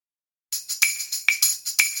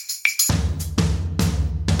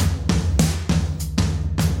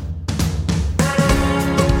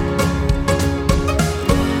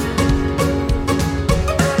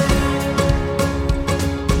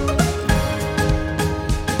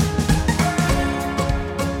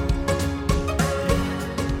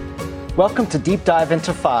Welcome to Deep Dive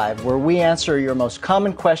into 5, where we answer your most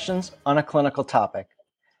common questions on a clinical topic.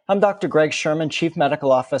 I'm Dr. Greg Sherman, Chief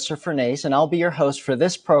Medical Officer for NACE, and I'll be your host for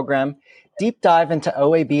this program, Deep Dive into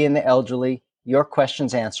OAB in the Elderly, Your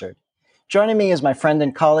Questions Answered. Joining me is my friend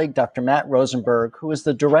and colleague, Dr. Matt Rosenberg, who is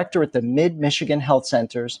the director at the Mid-Michigan Health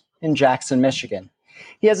Centers in Jackson, Michigan.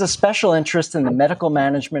 He has a special interest in the medical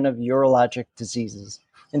management of urologic diseases.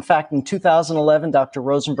 In fact, in 2011, Dr.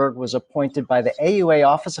 Rosenberg was appointed by the AUA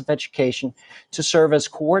Office of Education to serve as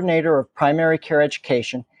coordinator of primary care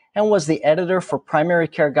education and was the editor for primary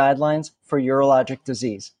care guidelines for urologic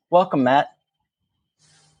disease. Welcome, Matt.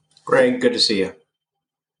 Greg, good to see you.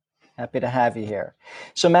 Happy to have you here.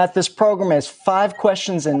 So, Matt, this program is 5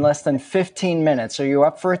 questions in less than 15 minutes. Are you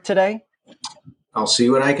up for it today? I'll see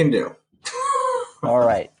what I can do. All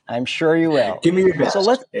right. I'm sure you will. Give me your best. So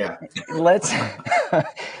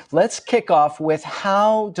let's kick off with,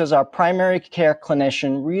 how does our primary care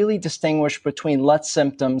clinician really distinguish between LUTS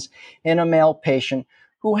symptoms in a male patient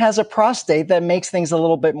who has a prostate that makes things a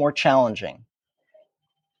little bit more challenging?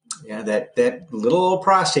 Yeah, that little old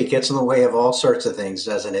prostate gets in the way of all sorts of things,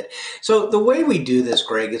 doesn't it? So the way we do this,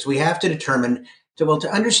 Greg, is we have to determine, to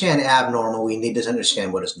understand abnormal, we need to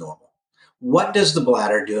understand what is normal. What does the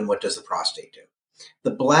bladder do and what does the prostate do?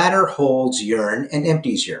 The bladder holds urine and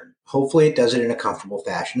empties urine. Hopefully it does it in a comfortable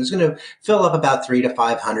fashion. It's going to fill up about 300 to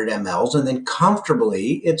 500 mLs, and then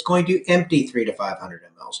comfortably it's going to empty 300 to 500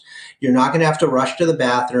 mLs. You're not going to have to rush to the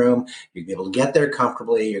bathroom. You'll be able to get there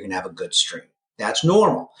comfortably. You're going to have a good stream. That's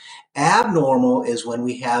normal. Abnormal is when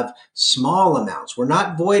we have small amounts. We're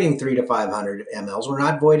not voiding 300 to 500 mLs. We're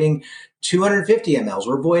not voiding 250 mLs.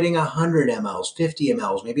 We're voiding 100 mLs, 50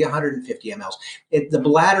 mLs, maybe 150 mLs. The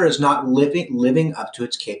bladder is not living up to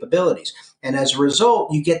its capabilities. And as a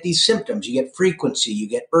result, you get these symptoms. You get frequency, you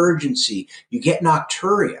get urgency, you get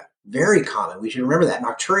nocturia. Very common. We should remember that.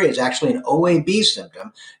 Nocturia is actually an OAB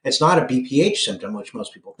symptom. It's not a BPH symptom, which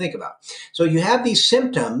most people think about. So you have these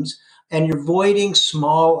symptoms and you're voiding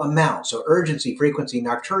small amounts. So urgency, frequency,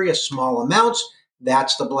 nocturia, small amounts,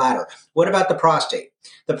 that's the bladder. What about the prostate?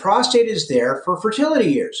 The prostate is there for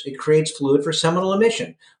fertility years. It creates fluid for seminal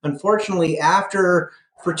emission. Unfortunately, after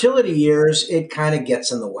fertility years, it kind of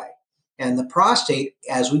gets in the way. And the prostate,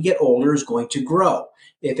 as we get older, is going to grow.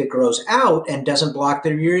 If it grows out and doesn't block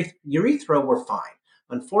the urethra, we're fine.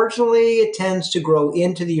 Unfortunately, it tends to grow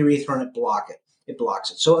into the urethra and it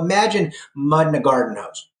blocks it. So imagine mud in a garden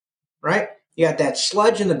hose. Right? You got that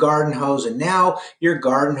sludge in the garden hose, and now your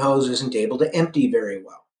garden hose isn't able to empty very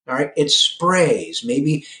well. All right? It sprays.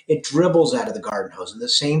 Maybe it dribbles out of the garden hose. And the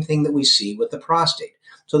same thing that we see with the prostate.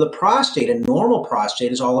 So the prostate, a normal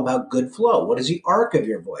prostate, is all about good flow. What is the arc of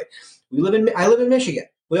your void? I live in Michigan.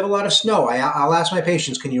 We have a lot of snow. I'll ask my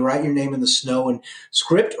patients, can you write your name in the snow in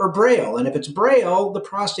script or Braille? And if it's Braille, the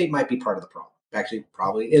prostate might be part of the problem. Actually,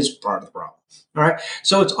 probably is part of the problem. All right.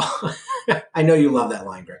 So it's, I know you love that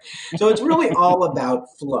line, Greg. So it's really all about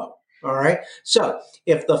flow. All right. So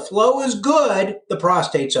if the flow is good, the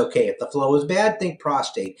prostate's okay. If the flow is bad, think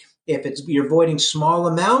prostate. If you're voiding small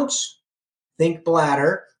amounts, think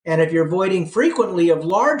bladder. And if you're voiding frequently of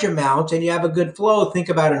large amounts and you have a good flow, think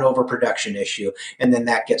about an overproduction issue. And then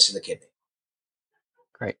that gets to the kidney.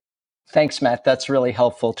 Great. Thanks, Matt. That's really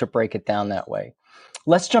helpful to break it down that way.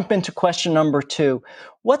 Let's jump into question number 2.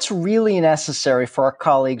 What's really necessary for our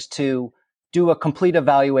colleagues to do a complete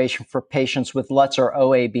evaluation for patients with LUTS or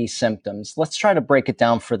OAB symptoms? Let's try to break it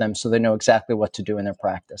down for them so they know exactly what to do in their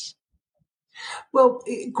practice. Well,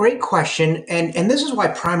 great question. And this is why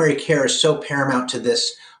primary care is so paramount to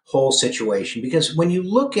this whole situation, because when you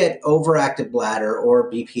look at overactive bladder or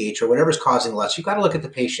BPH or whatever's causing LUTS, you've got to look at the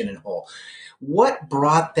patient in whole. What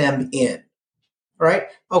brought them in? Right?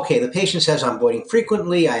 Okay, the patient says, I'm voiding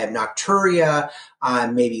frequently, I have nocturia,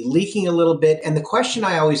 I'm maybe leaking a little bit. And the question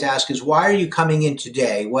I always ask is, why are you coming in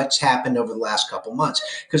today? What's happened over the last couple months?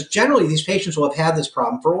 Because generally these patients will have had this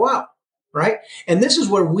problem for a while, right? And this is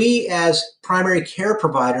where we as primary care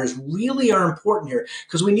providers really are important here,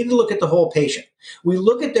 because we need to look at the whole patient. We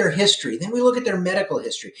look at their history, then we look at their medical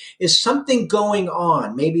history. Is something going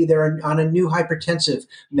on? Maybe they're on a new hypertensive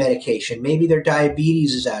medication. Maybe their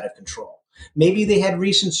diabetes is out of control. Maybe they had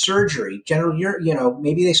recent surgery,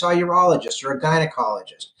 maybe they saw a urologist or a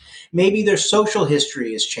gynecologist. Maybe their social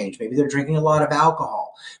history has changed. Maybe they're drinking a lot of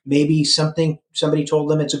alcohol. Maybe somebody told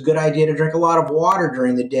them it's a good idea to drink a lot of water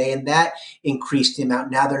during the day, and that increased the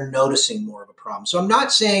amount. Now they're noticing more of a problem. So I'm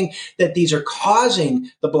not saying that these are causing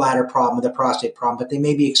the bladder problem or the prostate problem, but they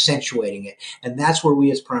may be accentuating it. And that's where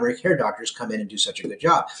we as primary care doctors come in and do such a good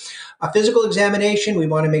job. A physical examination, we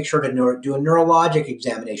want to make sure to do a neurologic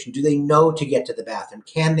examination. Do they know to get to the bathroom?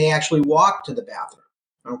 Can they actually walk to the bathroom?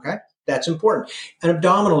 Okay. That's important. An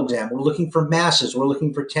abdominal exam, we're looking for masses, we're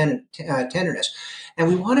looking for tenderness. And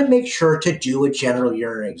we want to make sure to do a general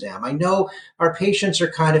urinary exam. I know our patients are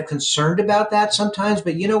kind of concerned about that sometimes,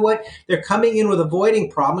 but you know what? They're coming in with a voiding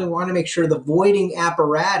problem. We want to make sure the voiding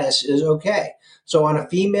apparatus is okay. So on a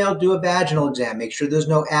female, do a vaginal exam. Make sure there's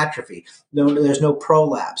no atrophy, there's no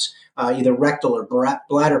prolapse, either rectal or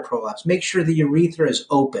bladder prolapse. Make sure the urethra is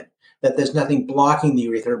open, that there's nothing blocking the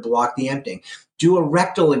urethra or block the emptying. Do a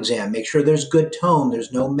rectal exam. Make sure there's good tone.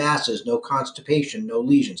 There's no masses, no constipation, no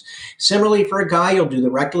lesions. Similarly, for a guy, you'll do the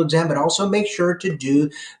rectal exam, but also make sure to do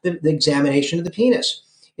the examination of the penis.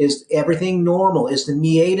 Is everything normal? Is the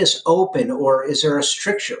meatus open, or is there a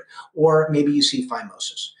stricture? Or maybe you see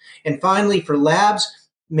phimosis. And finally, for labs,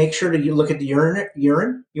 make sure you look at the urine.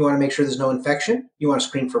 You want to make sure there's no infection. You want to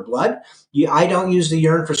screen for blood. I don't use the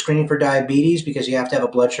urine for screening for diabetes because you have to have a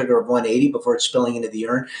blood sugar of 180 before it's spilling into the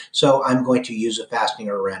urine. So I'm going to use a fasting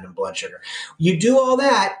or a random blood sugar. You do all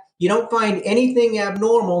that. You don't find anything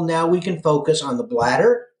abnormal. Now we can focus on the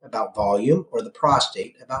bladder, about volume, or the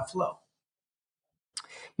prostate, about flow.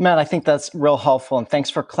 Matt, I think that's real helpful, and thanks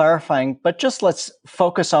for clarifying. But just let's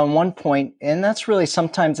focus on one point, and that's really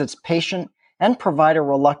sometimes it's patient and provider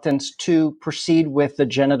reluctance to proceed with the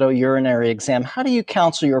genitourinary exam. How do you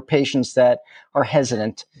counsel your patients that are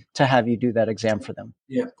hesitant to have you do that exam for them?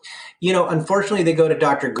 Yeah. Unfortunately, they go to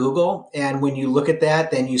Dr. Google, and when you look at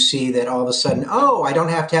that, then you see that all of a sudden, oh, I don't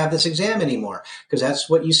have to have this exam anymore, because that's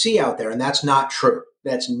what you see out there, and that's not true.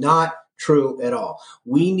 That's not true at all.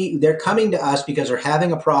 They're coming to us because they're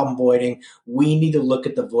having a problem voiding. We need to look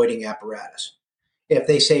at the voiding apparatus. If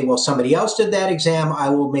they say, well, somebody else did that exam, I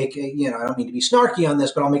will make, I don't mean to be snarky on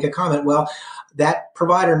this, but I'll make a comment. Well, that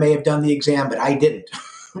provider may have done the exam, but I didn't.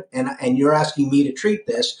 and you're asking me to treat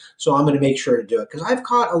this, so I'm going to make sure to do it. Because I've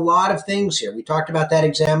caught a lot of things here. We talked about that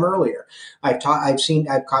exam earlier. I've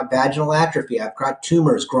caught vaginal atrophy. I've caught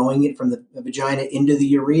tumors growing it from the vagina into the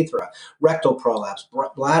urethra, rectal prolapse,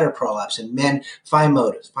 bladder prolapse, and men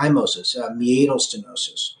phimosis, meatal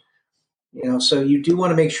stenosis. So you do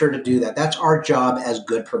want to make sure to do that. That's our job as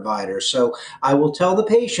good providers. So I will tell the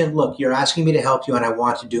patient, look, you're asking me to help you, and I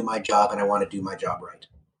want to do my job, and I want to do my job right.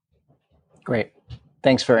 Great.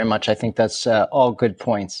 Thanks very much. I think that's all good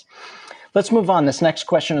points. Let's move on. This next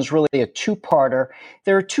question is really a two-parter.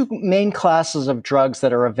 There are two main classes of drugs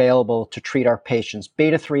that are available to treat our patients,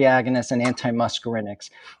 beta-3 agonists and antimuscarinics.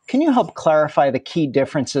 Can you help clarify the key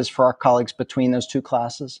differences for our colleagues between those two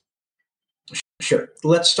classes? Sure.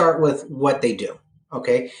 Let's start with what they do.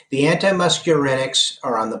 Okay. The antimuscarinics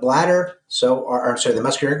are on the bladder. The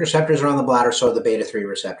muscarinic receptors are on the bladder, so are the beta-3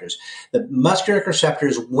 receptors. The muscarinic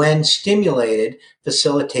receptors, when stimulated,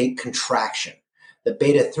 facilitate contraction. The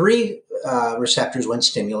beta-3 receptors, when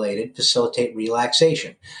stimulated, facilitate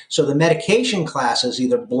relaxation. So the medication classes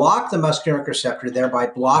either block the muscarinic receptor, thereby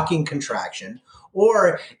blocking contraction,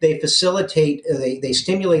 or they stimulate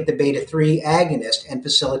the beta-3 agonist and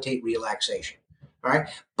facilitate relaxation. All right.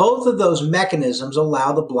 Both of those mechanisms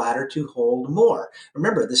allow the bladder to hold more.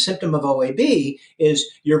 Remember, the symptom of OAB is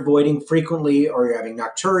you're voiding frequently, or you're having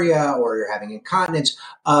nocturia, or you're having incontinence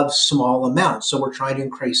of small amounts. So we're trying to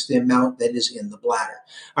increase the amount that is in the bladder.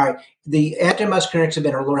 All right. The antimuscarinics have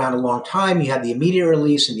been around a long time. You have the immediate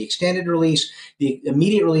release and the extended release. The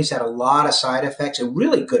immediate release had a lot of side effects. They're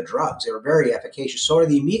really good drugs. They were very efficacious. So are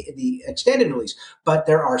the extended release, but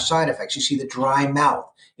there are side effects. You see the dry mouth.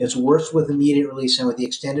 It's worse with immediate release, and with the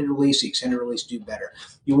extended release do better.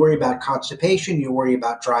 You worry about constipation. You worry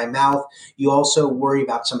about dry mouth. You also worry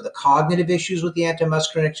about some of the cognitive issues with the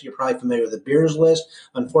antimuscarinics. You're probably familiar with the Beers list.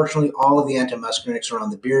 Unfortunately, all of the antimuscarinics are on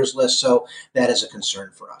the Beers list, so that is a concern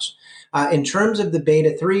for us. In terms of the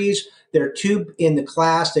beta-3s, there are two in the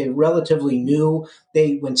class. They're relatively new.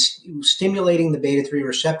 When stimulating the beta-3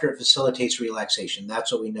 receptor, it facilitates relaxation.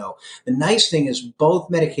 That's what we know. The nice thing is both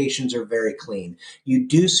medications are very clean. You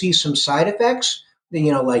do see some side effects,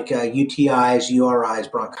 like UTIs,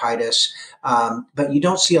 URIs, bronchitis, but you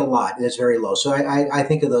don't see a lot. It's very low. So I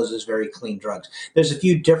think of those as very clean drugs. There's a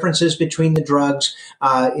few differences between the drugs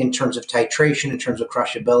in terms of titration, in terms of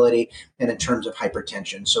crushability, and in terms of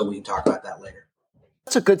hypertension. So we can talk about that later.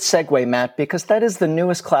 That's a good segue, Matt, because that is the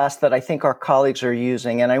newest class that I think our colleagues are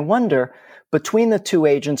using. And I wonder, between the two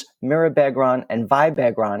agents, mirabegron and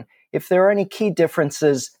vibegron, if there are any key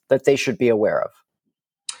differences that they should be aware of.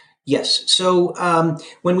 Yes. So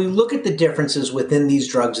when we look at the differences within these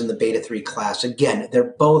drugs in the beta-3 class, again,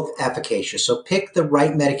 they're both efficacious. So pick the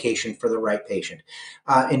right medication for the right patient.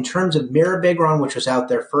 In terms of mirabegron, which was out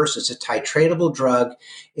there first, it's a titratable drug.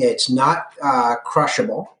 It's not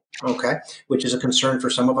crushable. okay, which is a concern for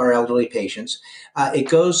some of our elderly patients. It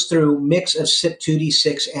goes through mix of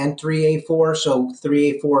CYP2D6 and 3A4. So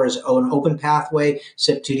 3A4 is an open pathway.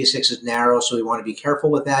 CYP2D6 is narrow, so we want to be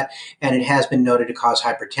careful with that. And it has been noted to cause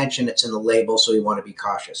hypertension. It's in the label, so we want to be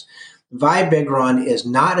cautious. Vibegron is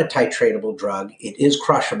not a titratable drug. It is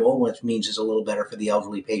crushable, which means it's a little better for the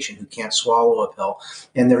elderly patient who can't swallow a pill,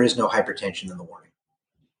 and there is no hypertension in the warning.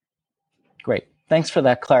 Great. Thanks for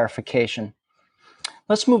that clarification.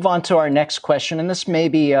 Let's move on to our next question, and this may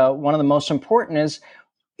be one of the most important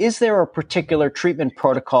is there a particular treatment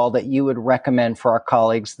protocol that you would recommend for our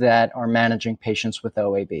colleagues that are managing patients with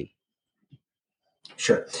OAB?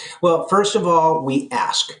 Sure. Well, first of all, we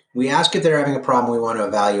ask. We ask if they're having a problem. We want to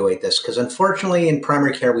evaluate this because unfortunately in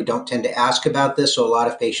primary care, we don't tend to ask about this. So a lot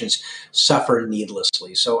of patients suffer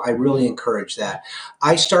needlessly. So I really encourage that.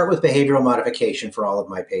 I start with behavioral modification for all of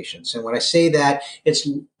my patients. And when I say that, it's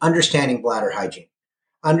understanding bladder hygiene,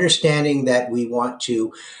 understanding that we want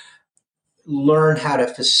to learn how to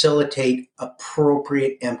facilitate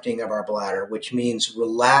appropriate emptying of our bladder, which means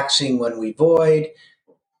relaxing when we void,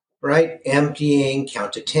 right? Emptying,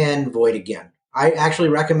 count to 10, void again. I actually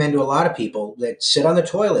recommend to a lot of people that sit on the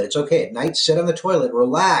toilet. It's okay at night, sit on the toilet,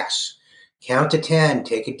 relax, count to 10,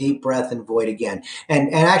 take a deep breath and void again.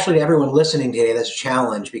 And actually to everyone listening today, that's a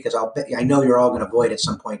challenge because I know you're all going to void at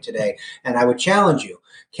some point today. And I would challenge you,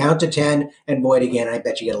 count to 10 and void again. And I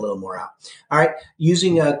bet you get a little more out. All right.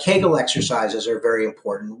 Using Kegel exercises are very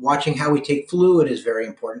important. Watching how we take fluid is very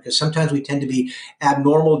important because sometimes we tend to be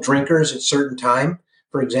abnormal drinkers at certain time.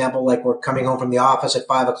 For example, like we're coming home from the office at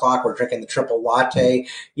 5 o'clock, we're drinking the triple latte,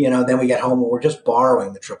 then we get home and we're just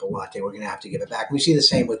borrowing the triple latte. We're going to have to give it back. We see the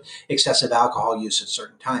same with excessive alcohol use at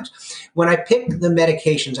certain times. When I pick the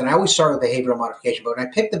medications, and I always start with behavioral modification, but when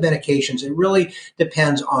I pick the medications, it really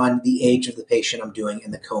depends on the age of the patient I'm doing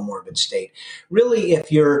and the comorbid state. Really,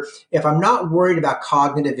 if I'm not worried about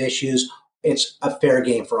cognitive issues, it's a fair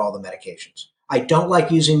game for all the medications. I don't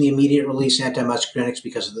like using the immediate release antimuscarinics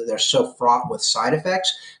because they're so fraught with side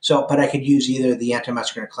effects. But I could use either the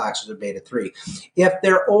antimuscarinic classes or beta-3. If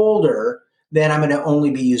they're older, then I'm going to only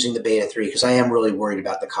be using the beta-3 because I am really worried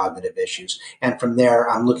about the cognitive issues. And from there,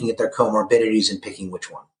 I'm looking at their comorbidities and picking which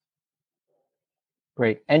one.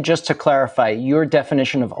 Great. And just to clarify, your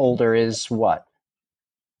definition of older is what?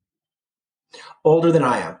 Older than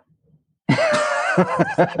I am.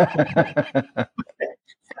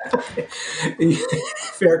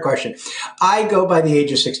 Fair question. I go by the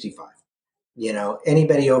age of 65.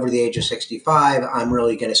 Anybody over the age of 65, I'm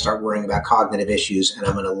really going to start worrying about cognitive issues and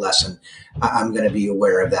I'm going to be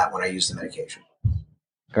aware of that when I use the medication.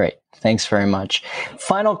 Great. Thanks very much.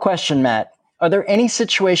 Final question, Matt. Are there any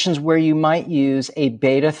situations where you might use a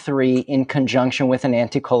beta-3 in conjunction with an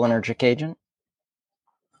anticholinergic agent?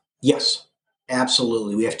 Yes.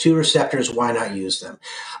 Absolutely. We have two receptors. Why not use them?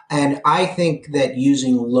 And I think that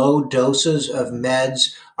using low doses of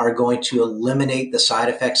meds are going to eliminate the side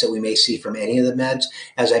effects that we may see from any of the meds.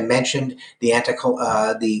 As I mentioned, the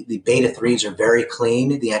beta-3s are very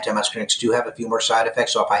clean. The antimuscarinics do have a few more side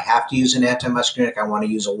effects. So if I have to use an antimuscarinic, I want to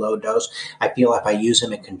use a low dose. I feel if I use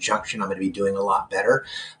them in conjunction, I'm going to be doing a lot better.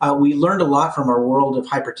 We learned a lot from our world of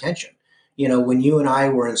hypertension. When you and I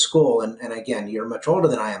were in school, and again, you're much older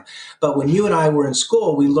than I am, but when you and I were in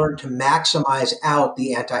school, we learned to maximize out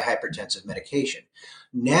the antihypertensive medication.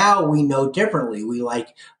 Now we know differently. We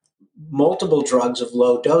like multiple drugs of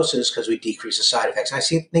low doses because we decrease the side effects. And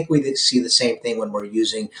I think we see the same thing when we're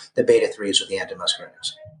using the beta-3s with the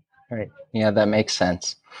antimuscarinics. Right. Yeah, that makes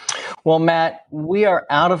sense. Well, Matt, we are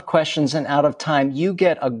out of questions and out of time. You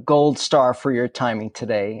get a gold star for your timing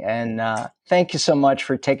today. And thank you so much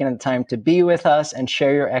for taking the time to be with us and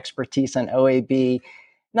share your expertise on OAB,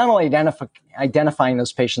 not only identifying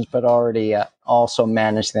those patients, but already also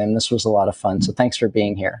manage them. This was a lot of fun. So thanks for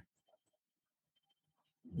being here.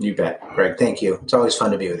 You bet, Greg. Thank you. It's always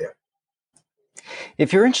fun to be with you.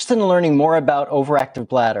 If you're interested in learning more about overactive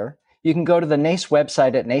bladder, you can go to the NACE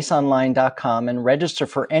website at naceonline.com and register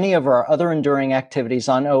for any of our other enduring activities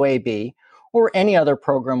on OAB or any other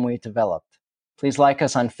program we've developed. Please like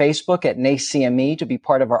us on Facebook at NACE CME to be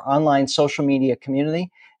part of our online social media community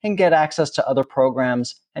and get access to other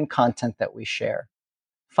programs and content that we share.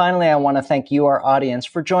 Finally, I want to thank you, our audience,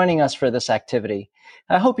 for joining us for this activity.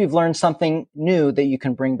 I hope you've learned something new that you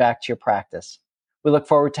can bring back to your practice. We look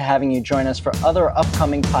forward to having you join us for other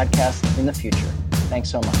upcoming podcasts in the future. Thanks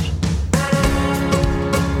so much.